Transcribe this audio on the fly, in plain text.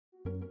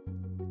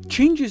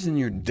Changes in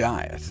your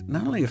diet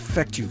not only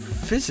affect you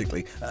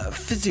physically,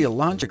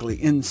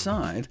 physiologically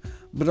inside,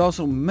 but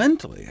also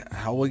mentally,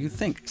 how well you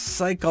think,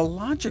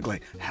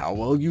 psychologically, how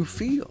well you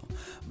feel.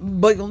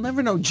 But you'll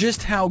never know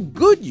just how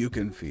good you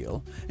can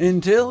feel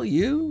until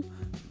you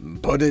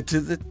put it to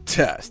the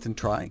test and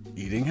try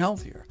eating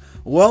healthier.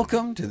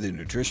 Welcome to the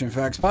Nutrition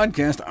Facts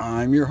Podcast.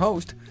 I'm your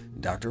host,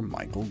 Dr.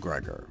 Michael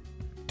Greger.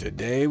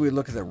 Today we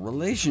look at the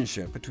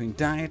relationship between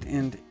diet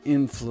and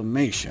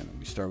inflammation.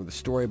 We start with a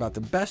story about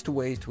the best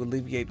ways to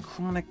alleviate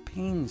chronic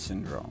pain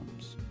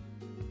syndromes.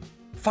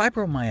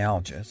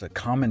 Fibromyalgia is a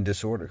common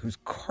disorder whose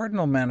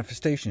cardinal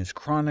manifestation is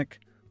chronic,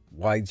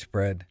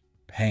 widespread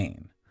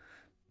pain.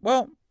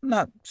 Well,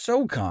 not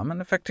so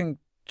common, affecting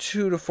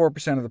 2 to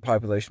 4% of the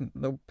population,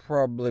 though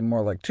probably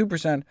more like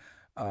 2%,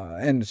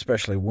 and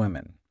especially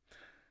women.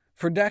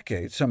 For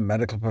decades, some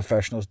medical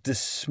professionals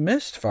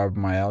dismissed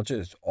fibromyalgia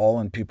as all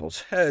in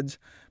people's heads,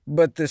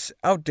 but this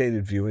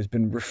outdated view has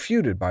been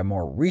refuted by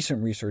more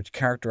recent research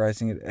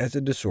characterizing it as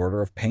a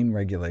disorder of pain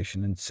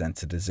regulation and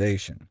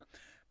sensitization.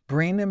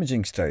 Brain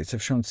imaging studies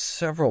have shown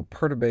several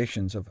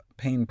perturbations of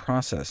pain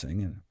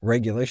processing and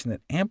regulation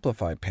that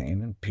amplify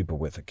pain in people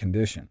with the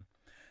condition.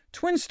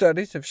 Twin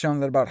studies have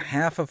shown that about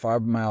half of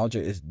fibromyalgia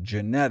is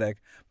genetic,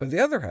 but the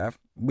other half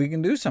we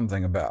can do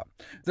something about.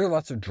 There are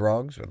lots of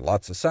drugs with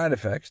lots of side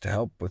effects to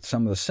help with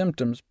some of the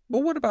symptoms, but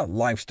what about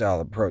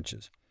lifestyle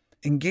approaches?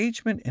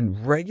 Engagement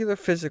in regular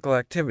physical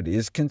activity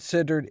is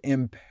considered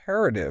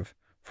imperative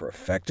for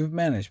effective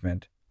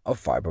management of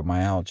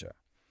fibromyalgia.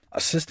 A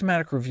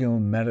systematic review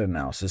and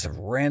meta-analysis of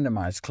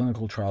randomized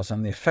clinical trials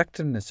on the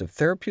effectiveness of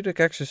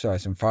therapeutic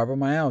exercise in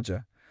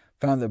fibromyalgia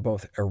found that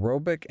both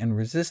aerobic and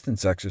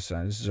resistance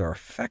exercises are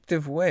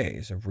effective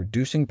ways of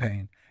reducing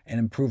pain and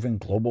improving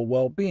global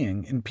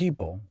well-being in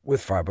people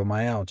with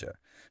fibromyalgia.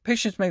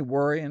 Patients may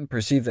worry and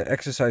perceive that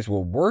exercise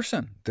will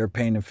worsen their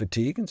pain and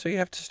fatigue, and so you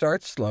have to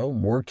start slow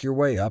and work your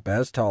way up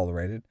as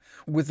tolerated,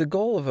 with the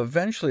goal of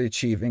eventually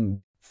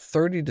achieving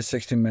 30 to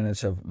 60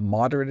 minutes of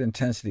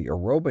moderate-intensity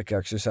aerobic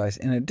exercise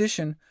in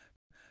addition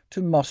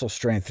to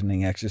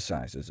muscle-strengthening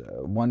exercises,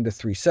 1 to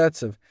 3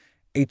 sets of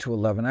 8 to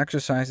 11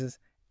 exercises,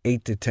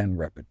 8 to 10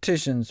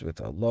 repetitions with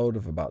a load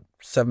of about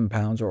 7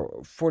 pounds,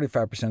 or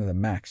 45% of the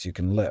max you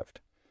can lift.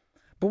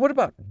 But what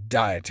about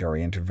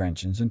dietary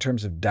interventions in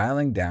terms of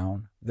dialing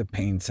down the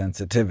pain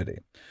sensitivity?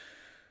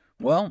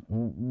 Well,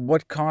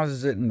 what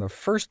causes it in the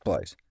first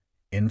place?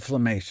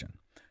 Inflammation.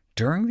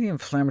 During the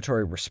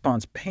inflammatory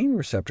response, pain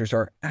receptors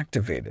are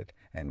activated,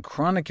 and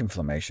chronic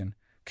inflammation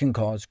can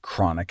cause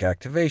chronic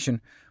activation,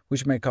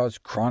 which may cause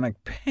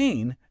chronic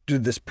pain due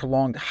to this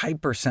prolonged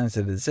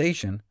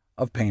hypersensitization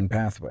of pain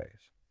pathways.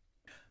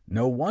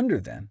 No wonder,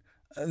 then,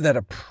 that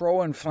a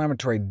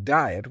pro-inflammatory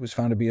diet was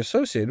found to be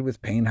associated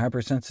with pain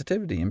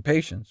hypersensitivity in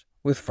patients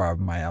with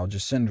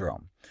fibromyalgia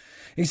syndrome.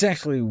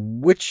 Exactly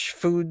which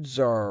foods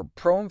are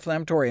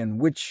pro-inflammatory and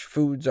which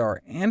foods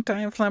are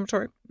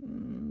anti-inflammatory?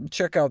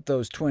 Check out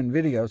those twin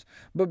videos,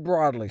 but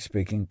broadly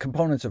speaking,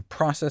 components of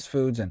processed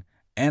foods and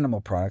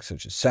animal products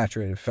such as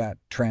saturated fat,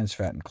 trans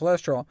fat, and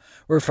cholesterol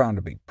were found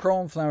to be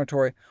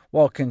pro-inflammatory,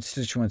 while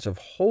constituents of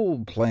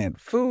whole plant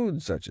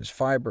foods such as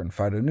fiber and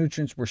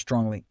phytonutrients were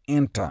strongly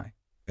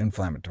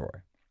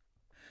anti-inflammatory.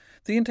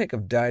 The intake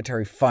of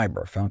dietary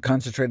fiber, found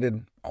concentrated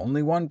in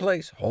only one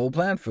place, whole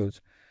plant foods,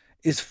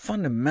 is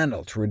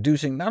fundamental to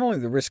reducing not only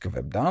the risk of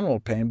abdominal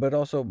pain, but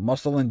also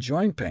muscle and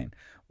joint pain.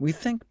 We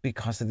think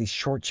because of these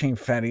short-chain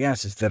fatty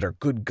acids that our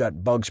good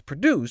gut bugs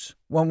produce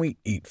when we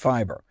eat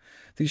fiber.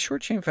 These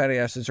short-chain fatty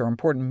acids are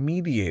important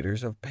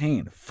mediators of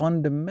pain,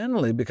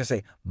 fundamentally because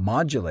they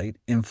modulate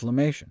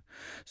inflammation.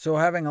 So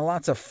having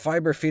lots of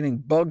fiber-feeding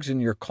bugs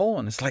in your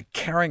colon is like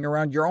carrying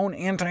around your own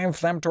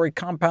anti-inflammatory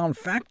compound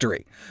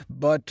factory.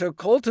 But to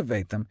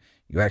cultivate them,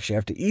 you actually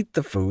have to eat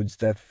the foods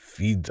that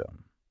feed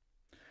them.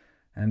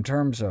 In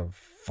terms of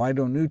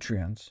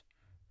phytonutrients,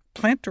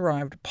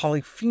 plant-derived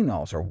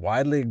polyphenols are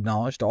widely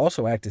acknowledged to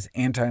also act as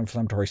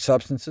anti-inflammatory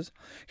substances.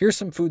 Here's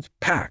some foods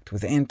packed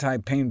with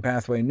anti-pain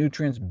pathway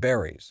nutrients: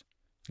 berries,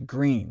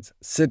 greens,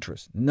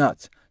 citrus,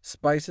 nuts,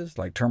 spices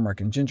like turmeric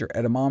and ginger,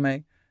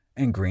 edamame,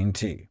 and green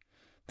tea.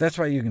 That's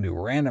why you can do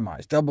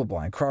randomized,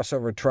 double-blind,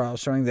 crossover trials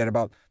showing that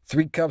about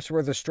 3 cups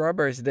worth of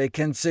strawberries a day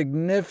can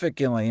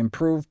significantly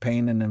improve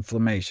pain and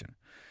inflammation.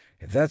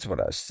 If that's what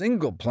a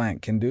single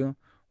plant can do,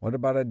 what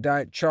about a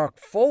diet chock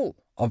full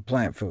of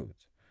plant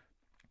foods?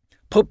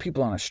 Put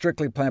people on a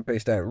strictly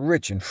plant-based diet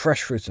rich in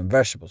fresh fruits and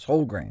vegetables,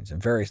 whole grains,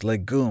 and various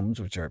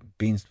legumes, which are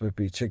beans,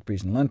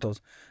 chickpeas, and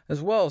lentils,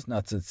 as well as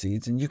nuts and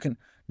seeds, and you can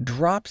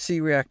drop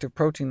C-reactive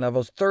protein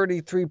levels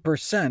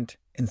 33%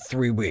 in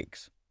 3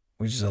 weeks,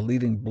 which is a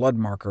leading blood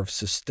marker of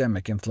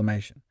systemic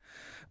inflammation.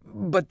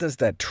 But does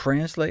that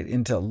translate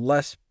into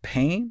less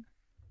pain?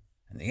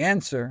 And the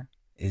answer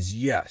is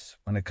yes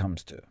when it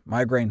comes to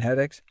migraine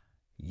headaches,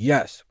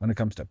 yes when it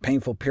comes to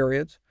painful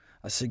periods,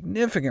 a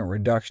significant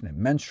reduction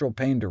in menstrual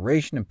pain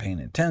duration and pain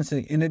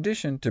intensity, in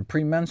addition to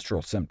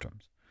premenstrual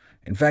symptoms.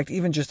 In fact,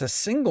 even just a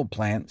single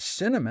plant,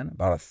 cinnamon,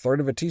 about a third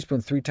of a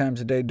teaspoon 3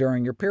 times a day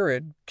during your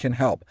period, can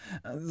help,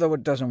 though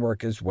it doesn't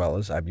work as well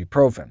as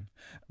ibuprofen.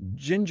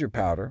 Ginger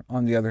powder,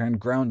 on the other hand,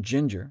 ground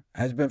ginger,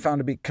 has been found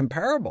to be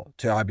comparable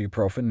to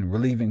ibuprofen in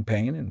relieving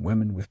pain in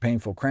women with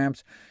painful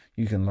cramps.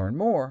 You can learn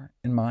more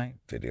in my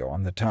video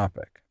on the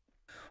topic.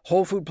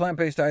 Whole food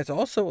plant-based diets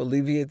also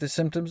alleviate the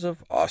symptoms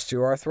of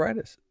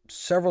osteoarthritis.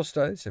 Several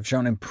studies have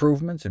shown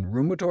improvements in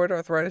rheumatoid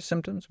arthritis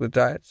symptoms with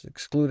diets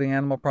excluding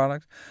animal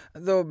products,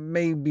 though it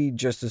may be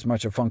just as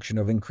much a function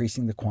of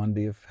increasing the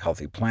quantity of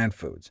healthy plant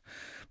foods.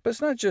 But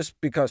it's not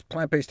just because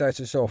plant-based diets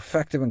are so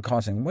effective in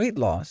causing weight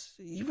loss.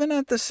 Even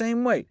at the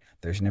same weight,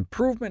 there's an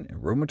improvement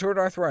in rheumatoid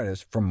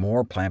arthritis from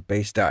more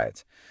plant-based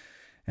diets.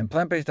 And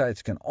plant-based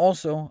diets can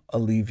also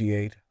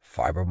alleviate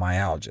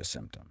fibromyalgia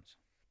symptoms.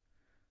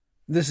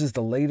 This is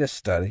the latest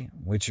study,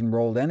 which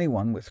enrolled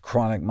anyone with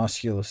chronic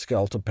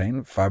musculoskeletal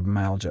pain,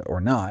 fibromyalgia or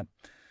not.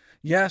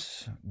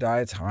 Yes,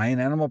 diets high in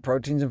animal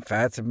proteins and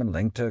fats have been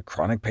linked to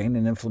chronic pain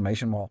and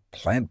inflammation, while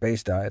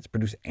plant-based diets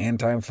produce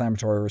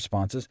anti-inflammatory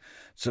responses.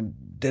 So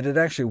did it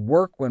actually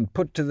work when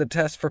put to the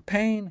test for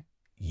pain?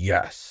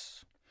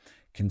 Yes.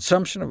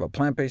 Consumption of a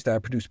plant-based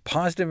diet produced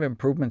positive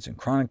improvements in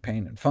chronic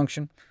pain and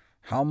function.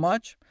 How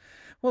much?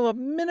 Well, a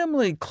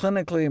minimally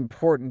clinically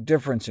important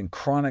difference in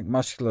chronic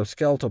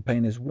musculoskeletal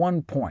pain is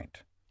 1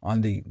 point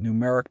on the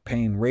numeric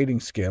pain rating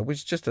scale, which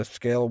is just a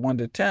scale of 1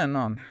 to 10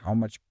 on how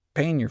much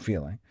pain you're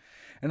feeling.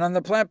 And on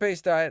the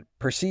plant-based diet,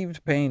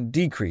 perceived pain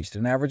decreased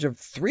an average of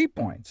 3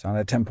 points on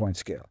a 10-point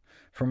scale,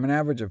 from an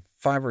average of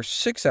 5 or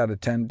 6 out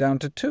of 10 down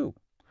to 2.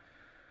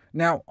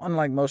 Now,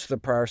 unlike most of the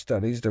prior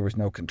studies, there was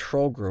no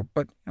control group,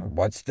 but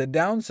what's the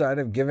downside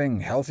of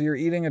giving healthier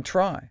eating a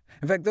try?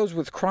 In fact, those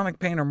with chronic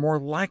pain are more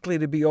likely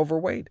to be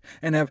overweight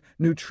and have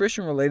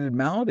nutrition-related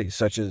maladies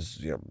such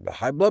as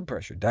high blood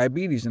pressure,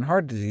 diabetes, and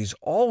heart disease,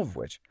 all of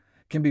which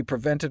can be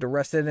prevented,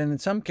 arrested, and in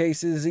some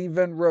cases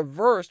even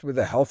reversed with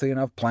a healthy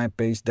enough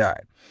plant-based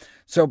diet.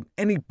 So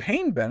any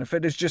pain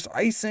benefit is just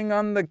icing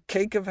on the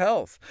cake of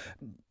health.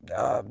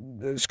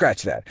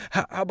 Scratch that.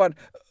 How about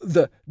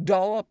the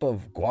dollop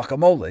of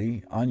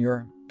guacamole on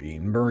your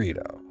bean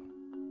burrito?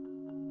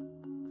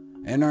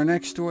 In our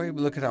next story,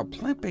 we look at how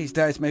plant-based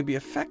diets may be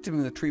effective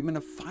in the treatment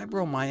of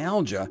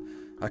fibromyalgia,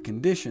 a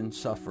condition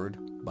suffered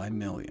by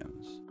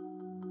millions.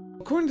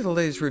 According to the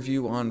latest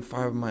review on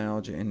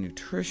fibromyalgia and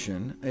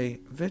nutrition, a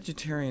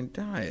vegetarian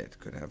diet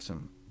could have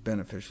some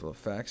beneficial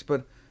effects,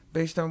 but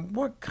based on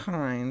what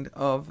kind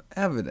of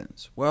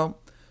evidence? Well,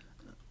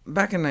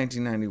 back in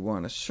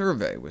 1991, a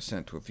survey was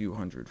sent to a few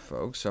hundred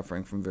folks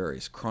suffering from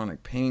various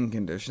chronic pain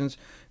conditions,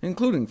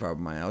 including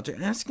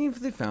fibromyalgia, asking if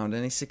they found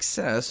any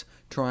success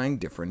trying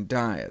different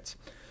diets.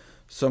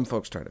 Some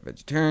folks tried a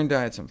vegetarian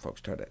diet, some folks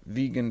tried a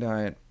vegan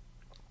diet.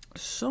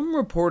 Some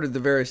reported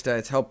the various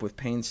diets helped with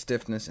pain,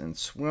 stiffness, and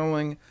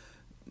swelling.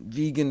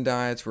 Vegan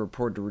diets were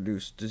reported to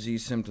reduce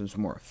disease symptoms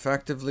more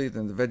effectively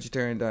than the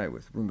vegetarian diet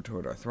with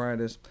rheumatoid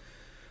arthritis.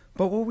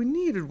 But what we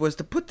needed was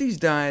to put these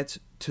diets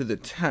to the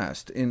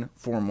test in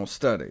formal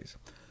studies.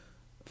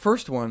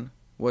 First one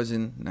was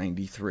in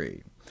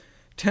 '93.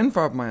 10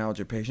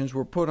 fibromyalgia patients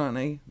were put on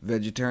a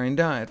vegetarian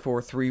diet for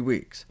 3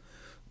 weeks.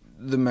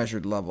 The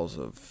measured levels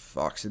of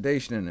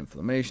oxidation and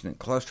inflammation and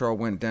cholesterol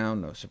went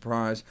down, no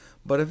surprise,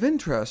 but of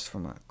interest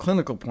from a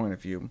clinical point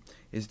of view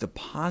is the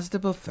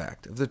positive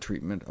effect of the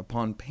treatment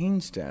upon pain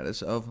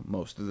status of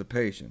most of the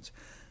patients.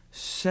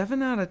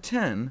 7 out of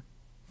 10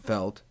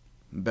 felt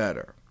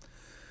better.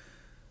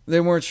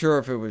 They weren't sure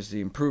if it was the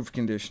improved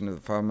condition of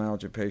the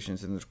fibromyalgia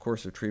patients in the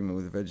course of treatment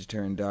with a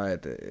vegetarian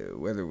diet,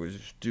 whether it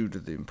was due to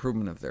the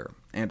improvement of their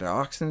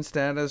antioxidant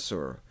status,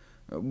 or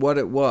what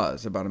it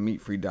was about a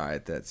meat-free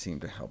diet that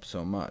seemed to help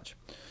so much.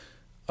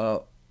 A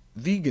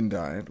vegan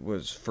diet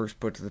was first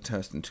put to the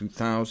test in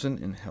 2000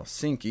 in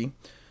Helsinki.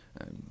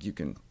 You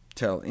can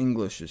tell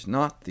English is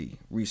not the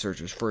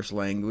researchers' first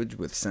language,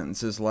 with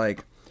sentences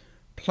like,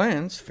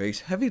 "Plants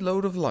face heavy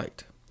load of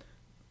light."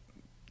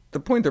 The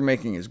point they're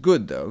making is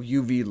good, though.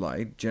 UV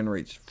light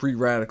generates free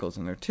radicals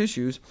in their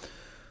tissues.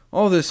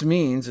 All this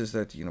means is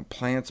that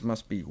plants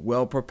must be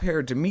well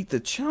prepared to meet the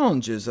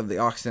challenges of the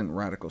oxidant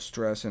radical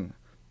stress and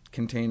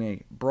contain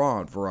a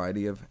broad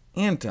variety of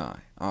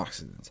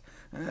antioxidants.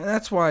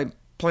 That's why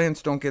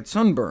plants don't get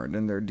sunburned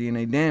and their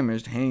DNA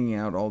damaged hanging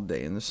out all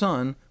day in the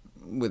sun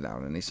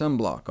without any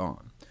sunblock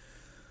on.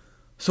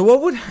 So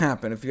what would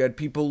happen if you had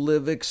people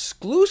live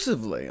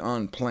exclusively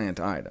on plant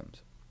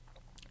items?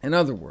 In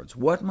other words,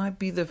 what might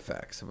be the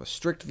effects of a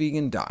strict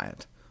vegan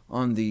diet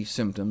on the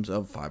symptoms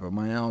of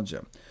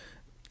fibromyalgia?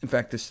 In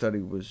fact, this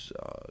study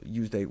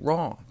used a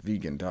raw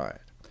vegan diet.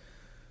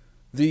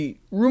 The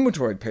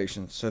rheumatoid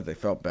patients said they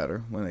felt better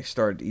when they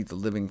started to eat the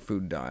living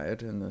food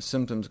diet, and the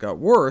symptoms got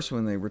worse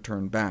when they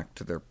returned back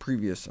to their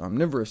previous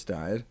omnivorous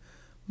diet.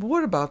 But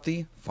what about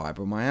the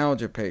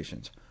fibromyalgia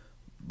patients?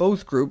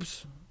 Both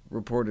groups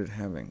reported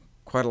having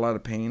quite a lot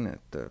of pain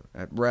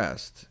at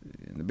rest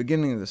in the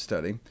beginning of the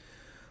study,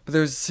 but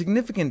there was a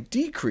significant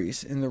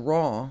decrease in the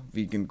raw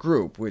vegan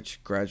group,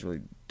 which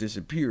gradually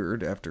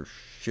disappeared after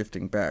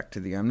shifting back to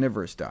the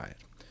omnivorous diet.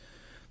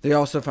 They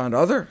also found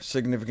other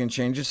significant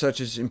changes, such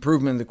as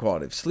improvement in the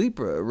quality of sleep,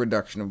 a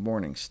reduction of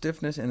morning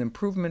stiffness, and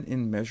improvement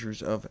in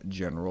measures of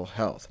general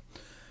health.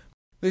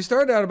 They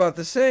started out about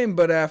the same,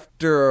 but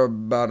after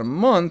about a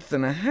month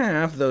and a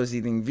half, those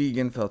eating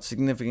vegan felt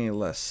significantly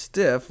less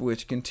stiff,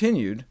 which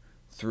continued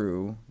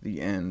through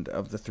the end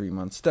of the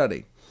 3-month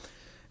study.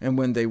 And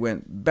when they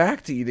went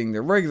back to eating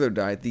their regular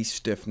diet, the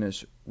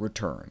stiffness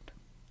returned.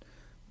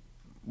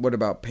 What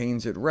about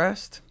pains at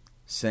rest?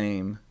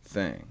 Same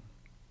thing.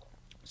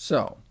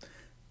 So,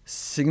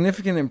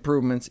 significant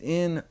improvements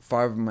in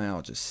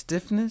fibromyalgia,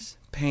 stiffness,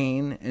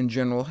 pain, and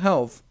general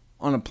health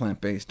on a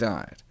plant-based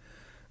diet.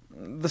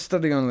 The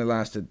study only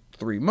lasted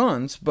 3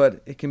 months,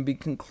 but it can be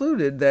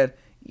concluded that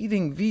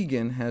eating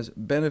vegan has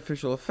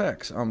beneficial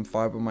effects on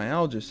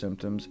fibromyalgia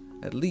symptoms,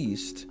 at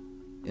least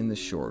in the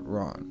short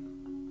run.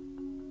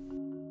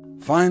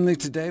 Finally,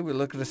 today we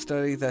look at a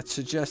study that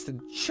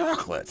suggested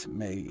chocolate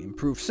may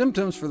improve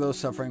symptoms for those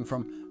suffering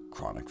from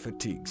chronic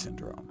fatigue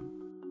syndrome.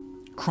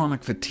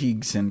 Chronic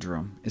fatigue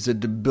syndrome is a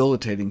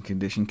debilitating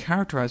condition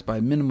characterized by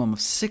a minimum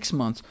of 6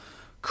 months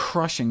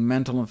crushing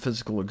mental and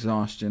physical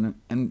exhaustion,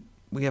 and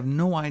we have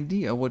no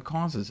idea what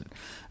causes it.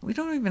 We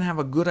don't even have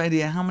a good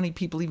idea how many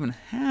people even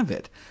have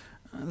it.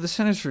 The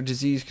Centers for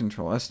Disease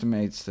Control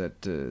estimates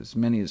that as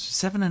many as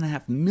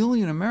 7.5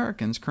 million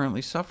Americans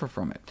currently suffer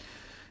from it.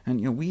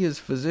 And we as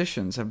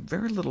physicians have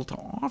very little to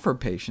offer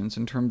patients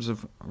in terms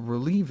of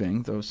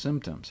relieving those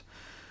symptoms.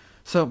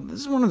 So this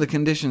is one of the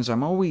conditions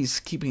I'm always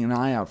keeping an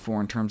eye out for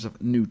in terms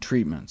of new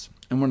treatments.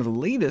 And one of the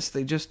latest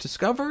they just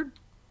discovered?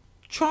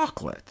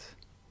 Chocolate.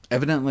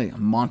 Evidently,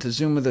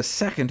 Montezuma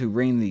II, who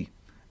reigned the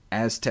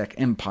Aztec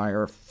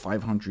Empire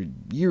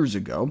 500 years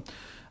ago,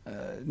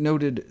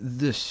 noted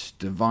this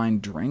divine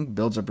drink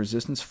builds up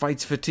resistance,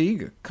 fights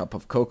fatigue. A cup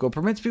of cocoa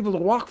permits people to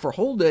walk for a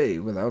whole day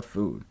without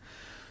food.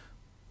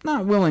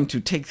 Not willing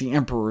to take the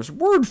emperor's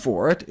word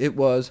for it, it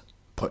was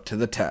put to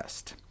the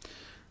test.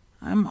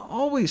 I'm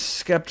always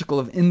skeptical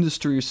of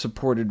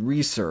industry-supported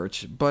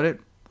research, but it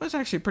was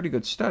actually a pretty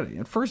good study.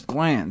 At first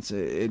glance,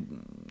 it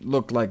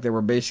looked like they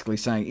were basically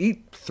saying,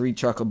 eat 3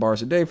 chocolate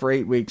bars a day for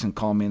 8 weeks and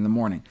call me in the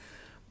morning.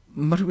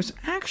 But it was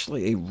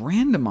actually a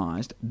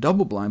randomized,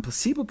 double-blind,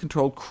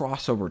 placebo-controlled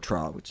crossover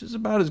trial, which is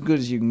about as good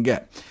as you can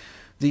get.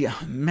 The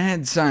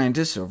mad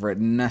scientists over at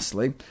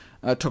Nestle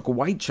took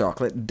white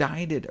chocolate,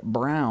 dyed it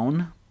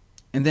brown,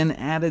 and then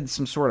added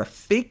some sort of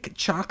fake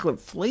chocolate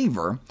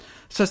flavor,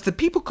 such that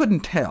people couldn't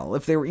tell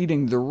if they were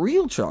eating the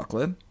real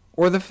chocolate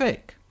or the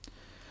fake.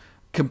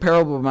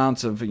 Comparable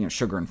amounts of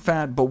sugar and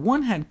fat, but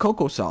one had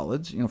cocoa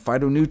solids,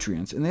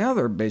 phytonutrients, and the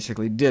other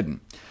basically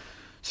didn't.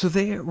 So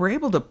they were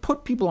able to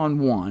put people on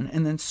one,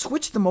 and then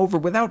switch them over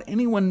without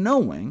anyone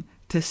knowing,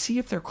 to see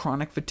if their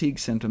chronic fatigue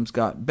symptoms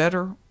got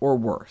better or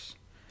worse.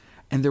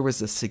 And there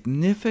was a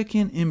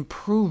significant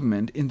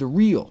improvement in the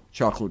real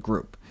chocolate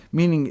group,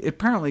 meaning it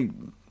apparently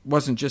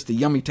wasn't just the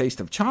yummy taste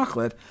of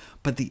chocolate,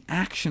 but the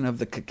action of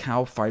the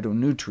cacao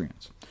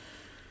phytonutrients.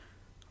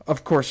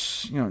 Of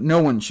course,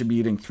 no one should be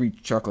eating 3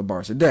 chocolate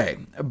bars a day,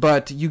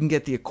 but you can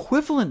get the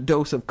equivalent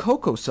dose of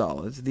cocoa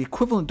solids, the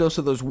equivalent dose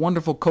of those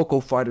wonderful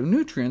cocoa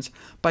phytonutrients,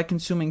 by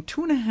consuming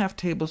 2.5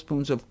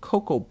 tablespoons of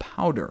cocoa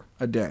powder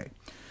a day.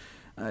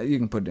 You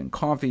can put it in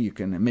coffee, you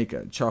can make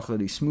a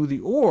chocolatey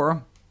smoothie,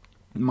 or,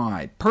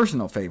 my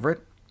personal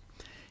favorite,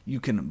 you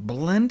can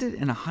blend it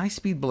in a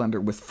high-speed blender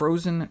with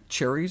frozen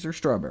cherries or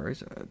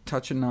strawberries, a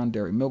touch of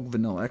non-dairy milk,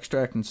 vanilla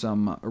extract, and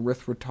some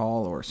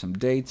erythritol or some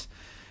dates,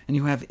 and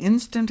you have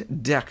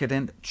instant,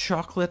 decadent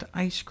chocolate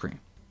ice cream.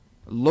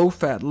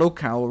 Low-fat,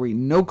 low-calorie,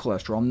 no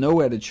cholesterol,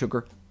 no added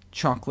sugar,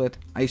 chocolate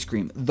ice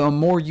cream. The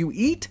more you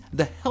eat,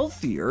 the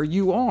healthier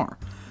you are,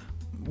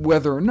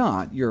 whether or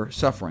not you're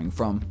suffering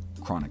from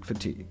chronic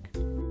fatigue.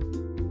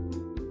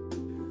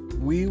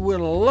 We would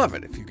love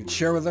it if you could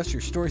share with us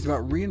your stories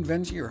about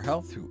reinventing your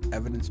health through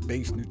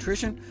evidence-based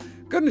nutrition.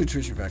 Go to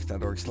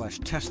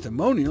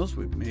NutritionFacts.org/testimonials.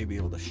 We may be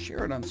able to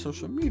share it on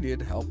social media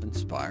to help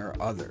inspire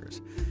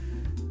others.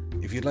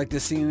 If you'd like to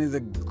see any of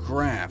the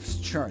graphs,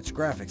 charts,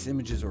 graphics,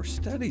 images, or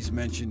studies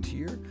mentioned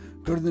here,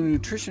 go to the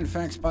Nutrition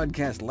Facts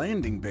podcast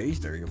landing page.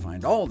 There you'll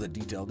find all the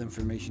detailed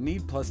information you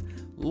need, plus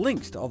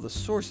links to all the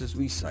sources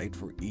we cite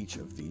for each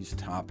of these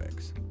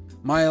topics.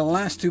 My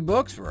last 2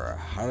 books were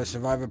How to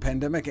Survive a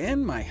Pandemic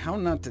and my How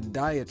Not to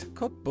Diet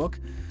cookbook.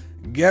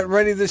 Get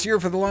ready this year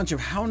for the launch of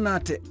How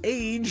Not to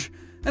Age,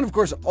 and of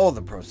course all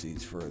the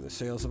proceeds for the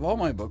sales of all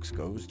my books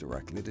goes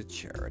directly to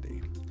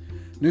charity.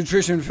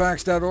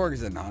 NutritionFacts.org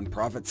is a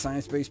non-profit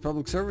science-based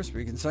public service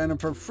where you can sign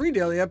up for free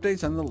daily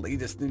updates on the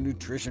latest in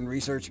nutrition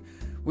research,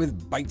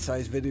 with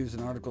bite-sized videos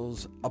and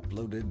articles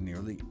uploaded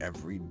nearly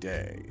every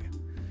day.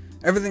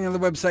 Everything on the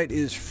website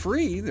is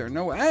free. There are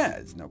no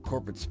ads, no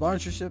corporate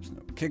sponsorships,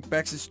 no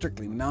kickbacks. It's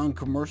strictly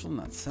non-commercial,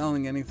 not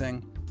selling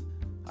anything.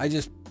 I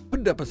just put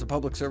it up as a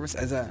public service,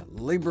 as a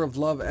labor of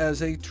love,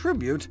 as a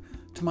tribute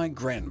to my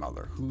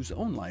grandmother, whose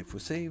own life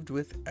was saved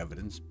with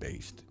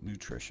evidence-based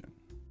nutrition.